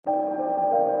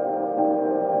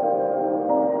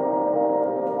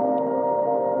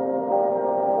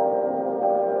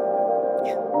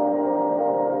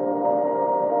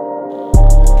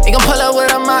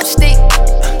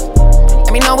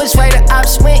which way the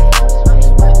ops went.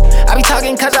 I be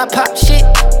talking cause I pop shit.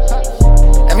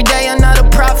 Every day another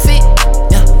profit.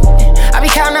 Yeah. I be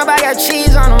counting up, I got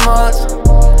cheese on the mugs.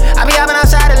 I be hopping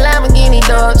outside the Lamborghini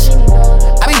doors.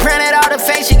 I be praying that all the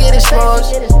fakes should get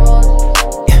exposed.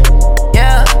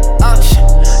 Yeah, oh shit.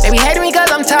 They be hating me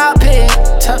cause I'm top pick.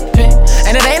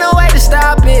 And it ain't no way to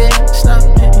stop it.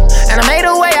 And I made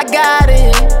a way, I got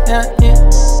it.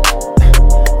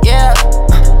 Yeah.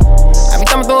 I be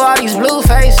thumbing through all these blue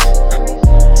faces.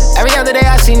 Every other day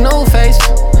I see new faces.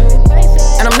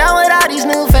 And I'm done with all these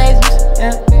new faces.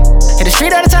 Hit the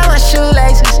street all the time, my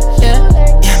shoelaces.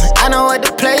 I know what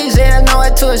the place is, I know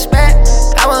what to expect.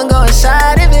 I won't go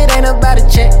inside if it ain't about a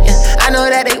check. I know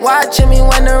that they watching me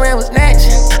when the rent was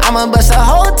next. I'ma bust the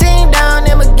whole team down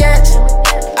in baguettes.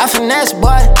 I finesse,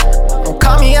 boy. Don't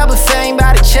call me up if it ain't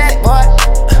about a check, boy.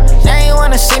 They ain't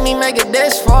wanna see me make it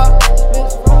this far.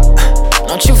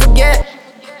 Don't you forget.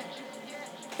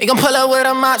 We gon' pull up with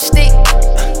a MopStick.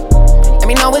 Let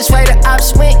me know which way the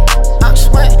ops went.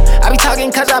 I be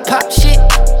talking cause I pop shit.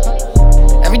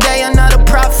 Every day another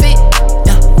profit.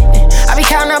 I be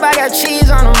counting up, I got cheese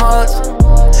on the mugs.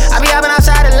 I be hopping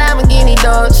outside the Lamborghini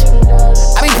doors.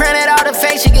 I be praying that all the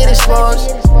fakes should get exposed.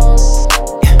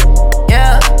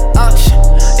 Yeah, oh shit.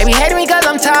 They be hating me cause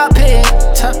I'm top pick.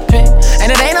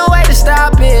 And it ain't no way to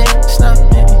stop it.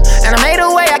 And I made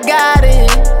a way, I got it.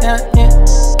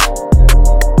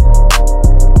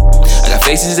 I got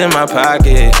faces in my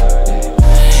pocket,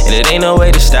 and it ain't no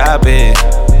way to stop it.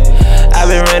 I've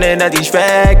been running out these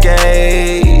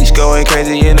rackets, going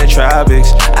crazy in the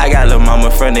tropics. I got lil'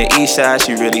 mama from the east side,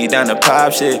 she really down to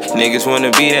pop shit. Niggas wanna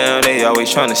be down, they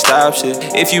always tryna stop shit.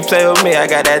 If you play with me, I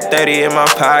got that 30 in my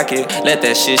pocket. Let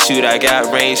that shit shoot, I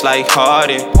got range like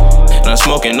Harden. And I'm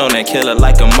smoking on that killer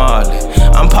like a Marlin.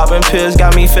 I'm popping pills,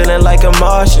 got me feeling like a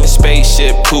Martian.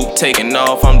 Spaceship poop taking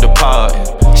off, I'm departing.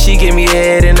 She give me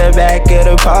head in the back of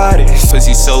the party.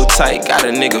 Pussy so tight, got a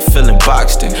nigga feeling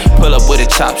boxed in. Pull up with a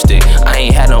chopstick, I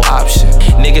ain't had no option.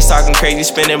 Niggas talking crazy,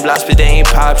 spinning blocks, but they ain't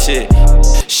pop shit.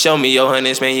 Show me your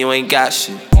hundreds, man, you ain't got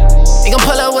shit. We gon'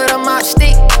 pull up with a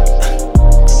MopStick.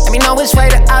 Let me know which way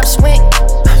the ops went.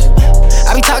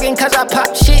 I be talking cause I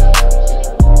pop shit.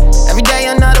 Every day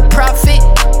another profit.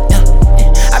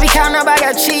 I be counting up, I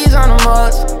got cheese on the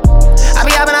mugs. I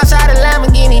be hopping outside the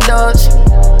Lamborghini doors.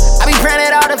 I be praying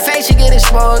that all the fakes should get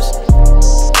exposed.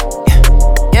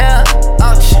 Yeah,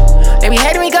 oh shit. They be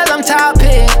hating me cause I'm top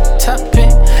pick.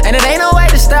 And it ain't no way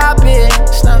to stop it.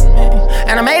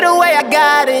 And I made a way, I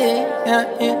got it.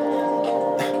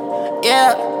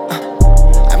 Yeah.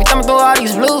 I be thumbing through all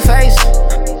these blue